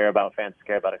managers to care about, fans to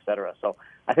care about, et cetera. So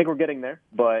I think we're getting there,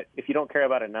 but if you don't care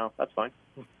about it now, that's fine.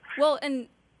 Well, and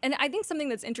I think something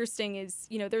that's interesting is,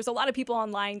 there's a lot of people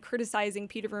online criticizing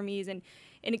Peter Vermes and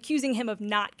accusing him of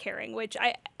not caring, which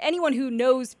anyone who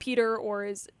knows Peter or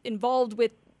is involved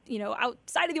with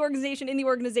outside of the organization, in the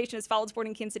organization, has followed sport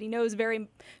in Kansas City, knows very,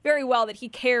 very well that he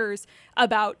cares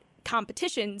about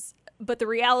competitions. But the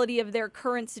reality of their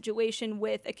current situation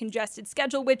with a congested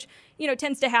schedule, which,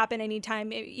 tends to happen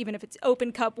anytime, even if it's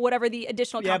Open Cup, whatever the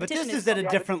additional competition is. Yeah, but this is at a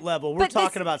different level. We're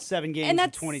talking about 7 games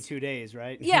in 22 days,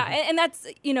 right? Yeah, and that's,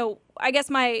 I guess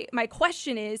my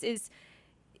question is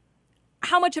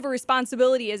how much of a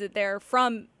responsibility is it there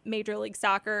from Major League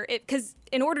Soccer? Because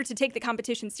in order to take the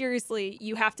competition seriously,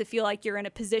 you have to feel like you're in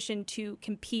a position to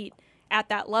compete at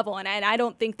that level. And I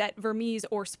don't think that Vermes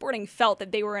or Sporting felt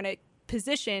that they were in a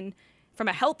position from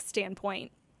a health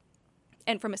standpoint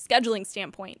and from a scheduling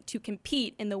standpoint to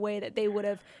compete in the way that they would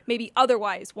have maybe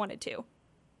otherwise wanted to.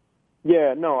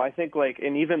 Yeah, no, I think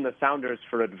and even the Sounders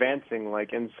for advancing,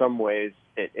 in some ways,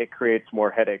 it creates more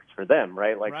headaches for them,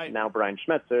 right? Right. Now Brian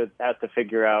Schmetzer has to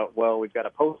figure out, well, we've got a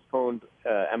postponed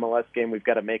MLS game we've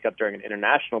got to make up during an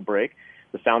international break.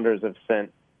 The Sounders have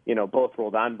sent, both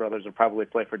Roldan brothers will probably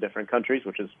play for different countries,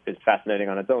 which is fascinating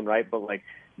on its own, right? But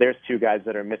there's 2 guys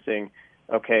that are missing.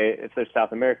 Okay, if there's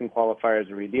South American qualifiers,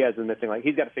 Ruiz Diaz is missing,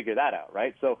 he's got to figure that out,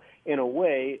 right? So in a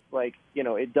way,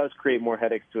 it does create more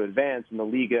headaches to advance, and the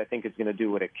league, I think, is going to do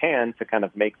what it can to kind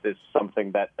of make this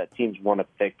something that teams want to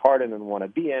take part in and want to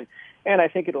be in. And I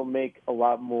think it'll make a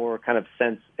lot more kind of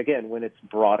sense, again, when it's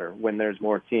broader, when there's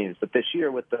more teams. But this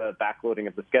year with the backloading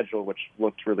of the schedule, which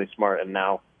looked really smart, and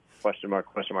now question mark,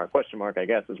 I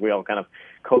guess, as we all kind of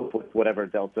cope with whatever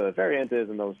Delta variant is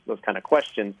and those kind of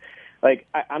questions.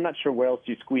 I'm not sure where else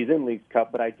you squeeze in Leagues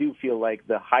Cup, but I do feel like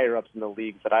the higher-ups in the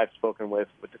leagues that I've spoken with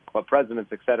the club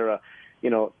presidents, et cetera,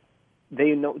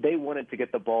 they wanted to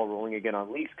get the ball rolling again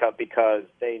on Leagues Cup because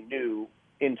they knew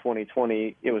in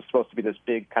 2020 it was supposed to be this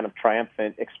big kind of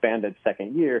triumphant, expanded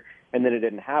second year, and then it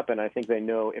didn't happen. I think they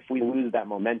know if we lose that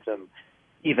momentum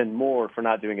even more for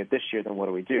not doing it this year, then what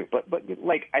do we do? But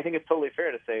I think it's totally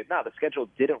fair to say, no, the schedule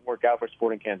didn't work out for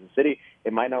Sporting Kansas City.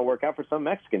 It might not work out for some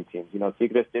Mexican teams.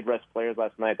 Tigres did rest players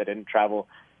last night that didn't travel.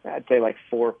 I'd say 4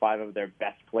 or 5 of their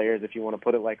best players, if you want to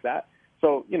put it like that.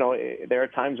 So, there are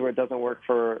times where it doesn't work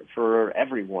for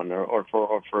everyone or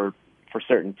for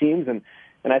certain teams.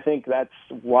 And I think that's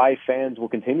why fans will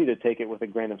continue to take it with a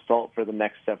grain of salt for the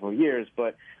next several years.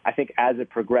 But I think as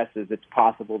it progresses, it's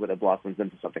possible that it blossoms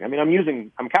into something. I mean,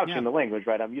 I'm couching the language,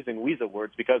 right? I'm using Weezer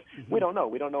words because we don't know.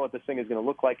 We don't know what this thing is going to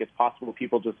look like. It's possible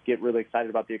people just get really excited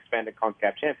about the expanded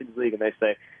CONCACAF Champions League and they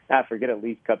say, forget it,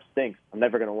 League Cup stinks. I'm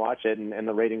never going to watch it, and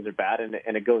the ratings are bad, and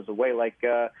it goes away like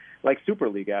Super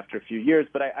League after a few years.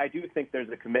 But I do think there's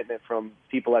a commitment from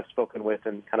people I've spoken with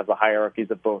and kind of the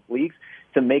hierarchies of both leagues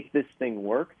to make this thing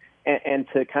work and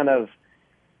to kind of,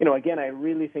 again, I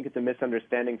really think it's a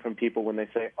misunderstanding from people when they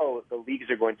say, oh, the leagues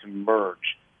are going to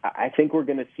merge. I think we're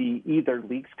going to see either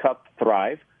Leagues Cup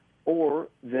thrive or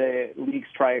the leagues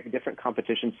try a different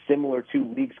competition similar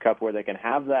to Leagues Cup where they can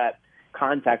have that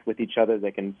contact with each other.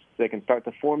 They can start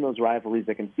to form those rivalries.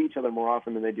 They can see each other more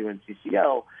often than they do in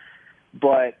CCL,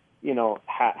 but,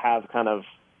 have kind of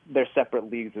their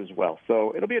separate leagues as well.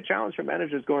 So it'll be a challenge for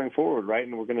managers going forward, right?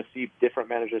 And we're going to see different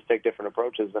managers take different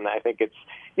approaches. And I think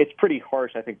it's pretty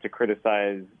harsh, I think, to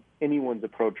criticize anyone's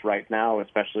approach right now,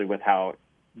 especially with how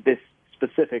this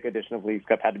specific edition of Leagues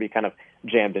Cup had to be kind of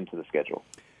jammed into the schedule.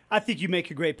 I think you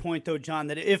make a great point, though, John,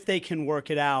 that if they can work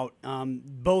it out,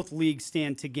 both leagues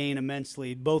stand to gain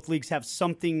immensely. Both leagues have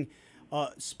something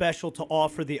special to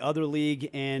offer the other league,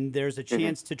 and there's a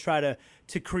chance to try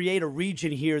to create a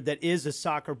region here that is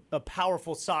a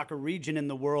powerful soccer region in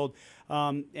the world,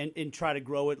 and try to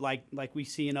grow it like we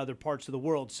see in other parts of the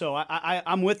world. So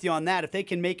I'm with you on that. If they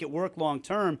can make it work long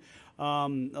term,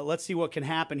 let's see what can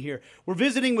happen here. We're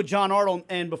visiting with Jon Arnold,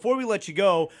 and before we let you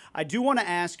go, I do want to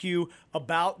ask you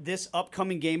about this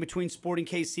upcoming game between Sporting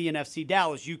KC and FC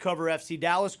Dallas. You cover FC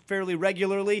Dallas fairly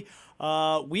regularly.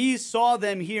 We saw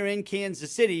them here in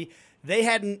Kansas City. They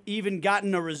hadn't even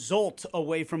gotten a result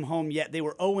away from home yet. They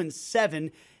were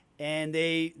 0-7, and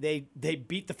they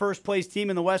beat the first-place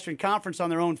team in the Western Conference on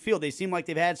their own field. They seem like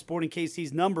they've had Sporting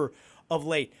KC's number of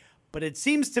late. But it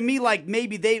seems to me like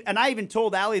maybe and I even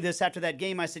told Aly this after that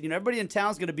game. I said, everybody in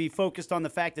town is going to be focused on the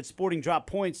fact that Sporting dropped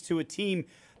points to a team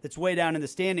that's way down in the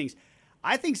standings.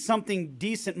 I think something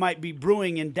decent might be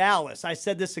brewing in Dallas. I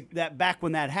said that back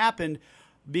when that happened,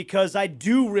 because I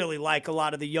do really like a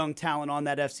lot of the young talent on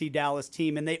that FC Dallas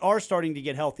team, and they are starting to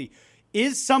get healthy.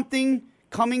 Is something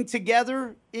coming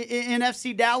together in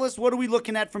FC Dallas? What are we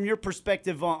looking at from your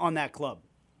perspective on that club?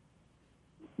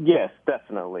 Yes,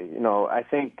 definitely. I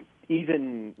think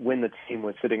even when the team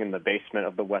was sitting in the basement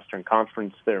of the Western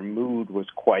Conference, their mood was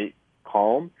quite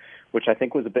calm, which I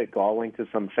think was a bit galling to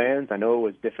some fans. I know it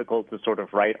was difficult to sort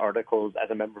of write articles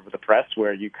as a member of the press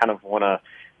where you kind of want to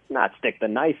not stick the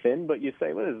knife in, but you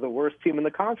say, well, this is the worst team in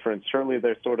the conference. Surely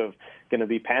they're sort of going to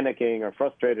be panicking or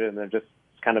frustrated, and they're just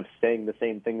kind of saying the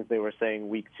same things they were saying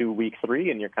week 2, week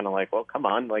 3, and you're kind of like, well, come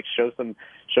on, like show some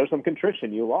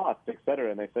contrition. You lost,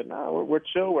 etc. And they said, no, we're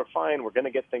chill, we're fine, we're going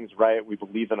to get things right. We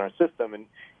believe in our system, and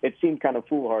it seemed kind of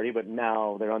foolhardy. But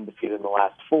now they're undefeated in the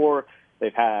last 4.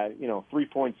 They've had 3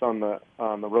 points on the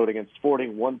road against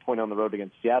Sporting, 1 point on the road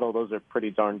against Seattle. Those are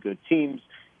pretty darn good teams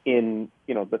in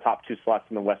the top 2 slots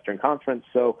in the Western Conference.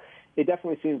 So it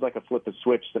definitely seems like a flip of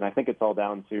switch, and I think it's all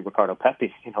down to Ricardo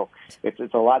Pepi.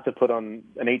 It's a lot to put on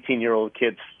an 18-year-old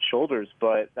kid's shoulders,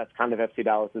 but that's kind of FC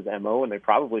Dallas's MO, and they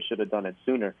probably should have done it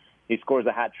sooner. He scores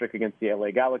a hat trick against the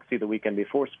LA Galaxy the weekend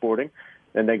before Sporting,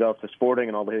 and they go up to Sporting,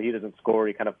 and although he doesn't score,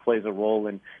 he kind of plays a role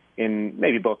in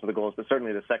maybe both of the goals, but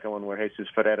certainly the second one where Jesus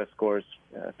Ferreira scores,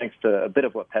 thanks to a bit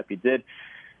of what Pepi did.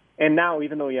 And now,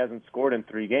 even though he hasn't scored in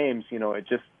 3 games, it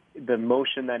just the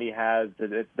motion that he has,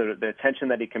 the attention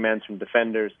that he commands from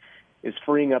defenders is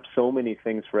freeing up so many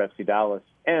things for FC Dallas,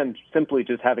 and simply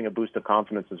just having a boost of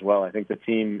confidence as well. I think the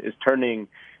team is turning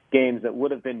games that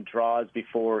would have been draws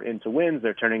before into wins.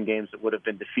 They're turning games that would have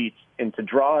been defeats into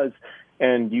draws,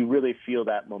 and you really feel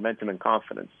that momentum and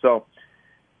confidence. So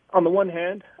on the one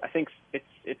hand, I think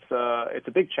it's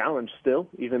a big challenge still,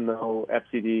 even though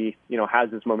FCD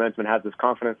has this momentum and has this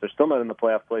confidence. They're still not in the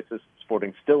playoff places.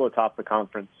 Sporting still atop the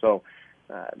conference, so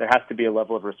there has to be a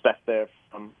level of respect there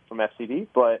from FCD.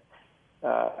 But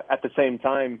at the same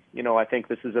time, I think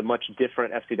this is a much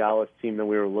different FC Dallas team than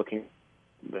we were looking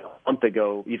a month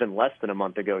ago, even less than a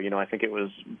month ago. I think it was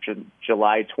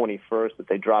July 21st that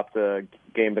they dropped a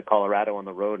game to Colorado on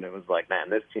the road, and it was like,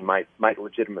 man, this team might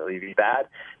legitimately be bad.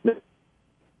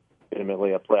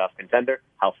 Legitimately a playoff contender.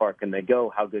 How far can they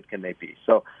go? How good can they be?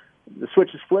 So the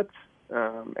switch is flipped,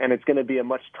 and it's going to be a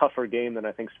much tougher game than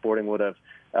I think Sporting would have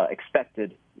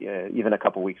expected even a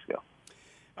couple weeks ago.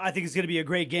 I think it's going to be a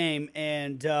great game,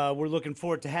 and we're looking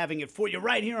forward to having it for you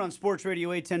right here on Sports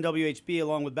Radio 810 WHB,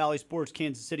 along with Bally Sports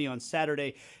Kansas City on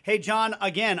Saturday. Hey, Jon,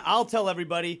 again, I'll tell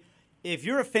everybody, if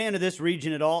you're a fan of this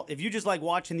region at all, if you just like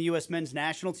watching the U.S. men's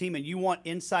national team and you want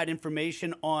inside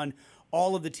information on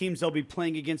all of the teams they'll be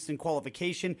playing against in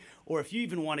qualification, or if you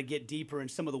even want to get deeper in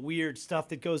some of the weird stuff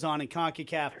that goes on in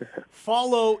CONCACAF,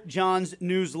 follow Jon's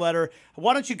newsletter.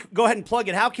 Why don't you go ahead and plug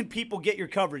it? How can people get your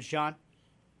coverage, Jon?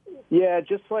 Yeah,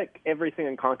 just like everything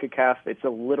in CONCACAF, it's a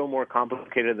little more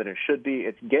complicated than it should be.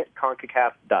 It's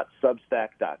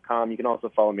getconcacaf.substack.com. You can also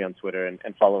follow me on Twitter and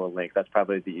follow a link. That's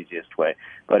probably the easiest way.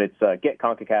 But it's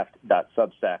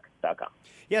getconcacaf.substack.com.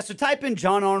 Yeah, so type in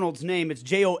Jon Arnold's name. It's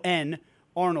Jon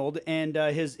Arnold, and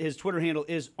his Twitter handle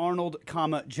is Arnold,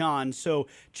 Jon. So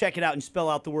check it out and spell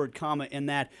out the word comma in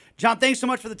that. Jon, thanks so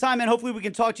much for the time, man. Hopefully we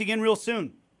can talk to you again real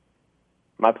soon.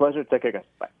 My pleasure. Take care, guys.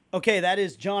 Bye. Okay, that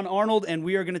is Jon Arnold, and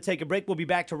we are going to take a break. We'll be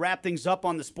back to wrap things up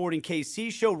on the Sporting KC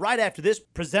show right after this,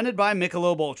 presented by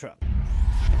Michelob Ultra.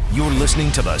 You're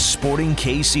listening to the Sporting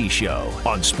KC show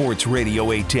on Sports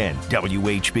Radio 810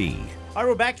 WHB. All right,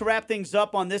 we're back to wrap things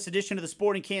up on this edition of the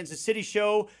Sporting Kansas City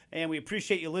show, and we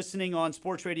appreciate you listening on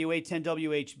Sports Radio 810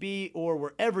 WHB or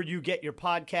wherever you get your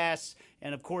podcasts.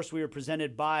 And, of course, we are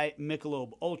presented by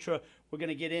Michelob Ultra. We're going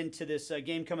to get into this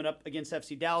game coming up against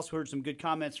FC Dallas. We heard some good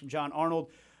comments from Jon Arnold.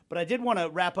 But I did want to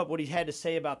wrap up what he had to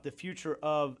say about the future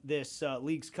of this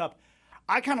Leagues Cup.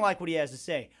 I kind of like what he has to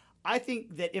say. I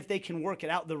think that if they can work it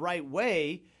out the right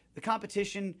way, the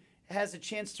competition has a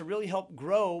chance to really help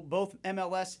grow both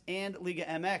MLS and Liga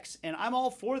MX, and I'm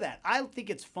all for that. I think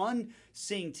it's fun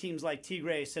seeing teams like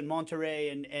Tigres and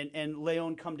Monterrey and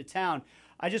León come to town.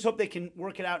 I just hope they can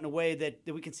work it out in a way that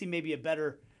we can see maybe a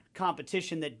better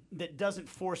competition that doesn't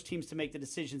force teams to make the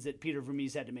decisions that Peter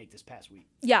Vermes had to make this past week.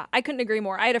 Yeah, I couldn't agree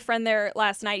more. I had a friend there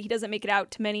last night. He doesn't make it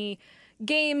out to many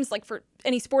games, like for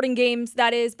any sporting games,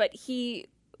 that is, but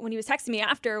when he was texting me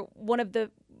after, one of the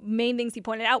main things he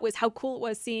pointed out was how cool it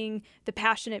was seeing the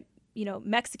passionate,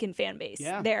 Mexican fan base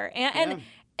there. And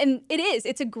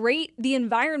it's a great, the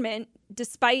environment,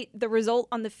 despite the result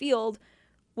on the field,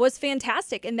 was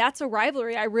fantastic. And that's a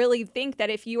rivalry. I really think that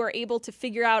if you are able to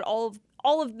figure out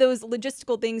all of those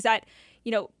logistical things that,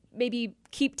 maybe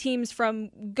keep teams from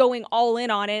going all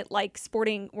in on it, like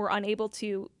Sporting were unable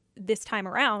to this time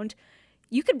around,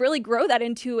 you could really grow that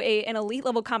into an elite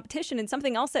level competition. And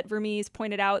something else that Vermes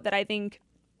pointed out that I think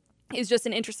is just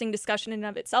an interesting discussion in and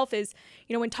of itself is,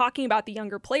 when talking about the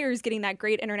younger players getting that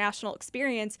great international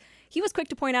experience, he was quick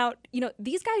to point out,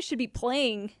 these guys should be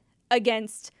playing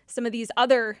against some of these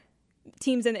other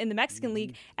teams in the Mexican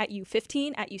League at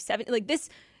U15, at U7. Like this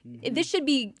should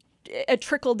be a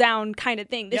trickle down kind of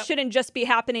thing. This shouldn't just be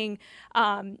happening,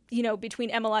 between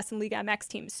MLS and Liga MX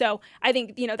teams. So I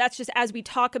think, that's just as we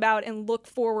talk about and look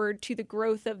forward to the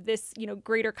growth of this,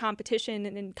 greater competition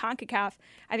in CONCACAF,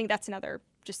 I think that's another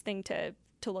just thing to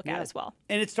look at as well.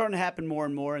 And it's starting to happen more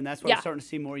and more, and that's why we're starting to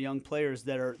see more young players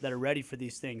that are ready for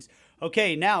these things.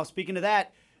 Okay, now speaking of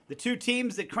that, the two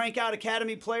teams that crank out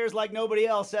academy players like nobody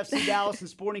else, FC Dallas and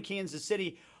Sporting Kansas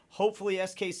City, hopefully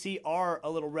SKC are a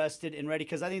little rested and ready,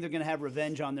 because I think they're going to have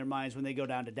revenge on their minds when they go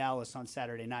down to Dallas on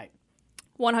Saturday night.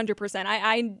 100%.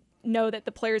 I know that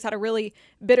the players had a really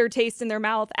bitter taste in their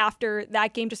mouth after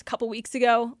that game just a couple weeks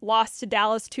ago, lost to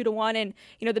Dallas 2-1. And,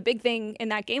 the big thing in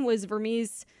that game was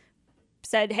Vermes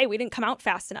said, hey, we didn't come out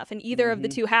fast enough in either of the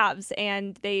two halves.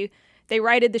 And they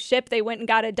righted the ship. They went and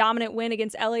got a dominant win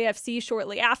against LAFC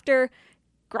shortly after,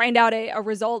 grind out a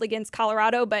result against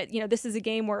Colorado. But, this is a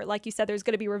game where, like you said, there's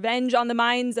going to be revenge on the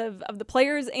minds of the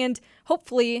players, and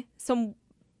hopefully some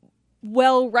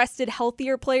well-rested,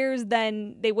 healthier players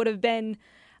than they would have been,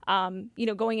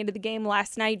 going into the game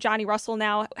last night. Johnny Russell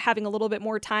now having a little bit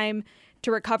more time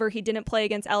to recover. He didn't play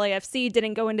against LAFC,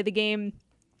 didn't go into the game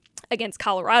against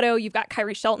Colorado. You've got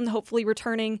Kyrie Shelton hopefully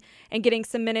returning and getting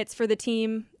some minutes for the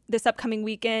team this upcoming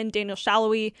weekend. Daniel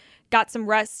Shalhoub got some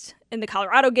rest in the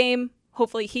Colorado game.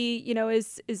 Hopefully he,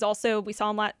 is also, we saw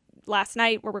him last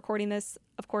night. We're recording this,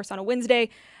 of course, on a Wednesday,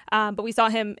 but we saw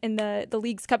him in the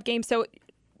Leagues Cup game. So,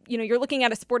 you're looking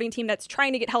at a Sporting team that's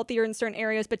trying to get healthier in certain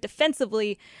areas, but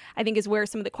defensively, I think is where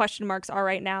some of the question marks are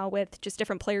right now with just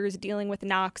different players dealing with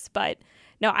knocks. But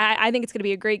no, I think it's going to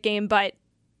be a great game. But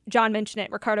John mentioned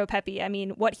it, Ricardo Pepi. I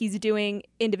mean, what he's doing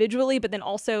individually, but then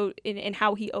also in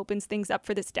how he opens things up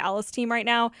for this Dallas team right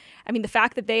now. I mean, the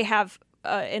fact that they have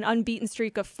an unbeaten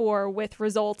streak of 4 with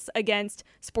results against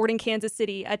Sporting Kansas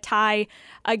City, a tie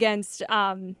against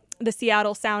the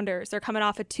Seattle Sounders. They're coming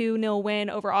off a 2-0 win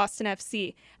over Austin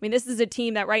FC. I mean, this is a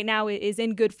team that right now is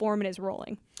in good form and is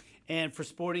rolling. And for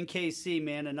Sporting KC,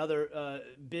 man, another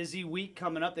busy week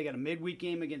coming up. They got a midweek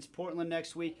game against Portland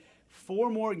next week.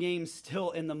 4 more games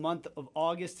still in the month of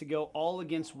August to go, all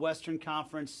against Western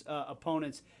Conference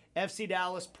opponents. FC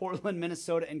Dallas, Portland,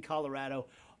 Minnesota, and Colorado,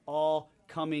 all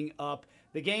coming up.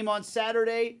 The game on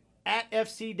Saturday at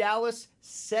FC Dallas,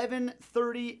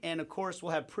 7:30. And, of course,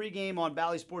 we'll have pregame on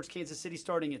Bally Sports Kansas City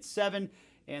starting at 7.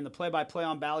 And the play-by-play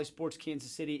on Bally Sports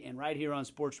Kansas City and right here on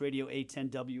Sports Radio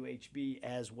 810 WHB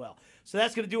as well. So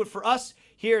that's going to do it for us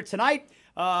here tonight.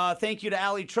 Thank you to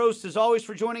Aly Trost, as always,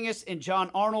 for joining us, and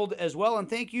Jon Arnold as well. And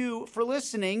thank you for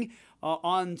listening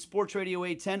on Sports Radio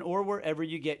 810 or wherever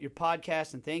you get your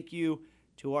podcasts. And thank you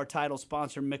to our title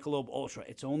sponsor, Michelob Ultra.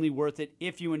 It's only worth it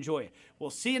if you enjoy it.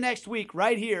 We'll see you next week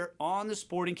right here on the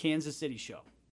Sporting Kansas City Show.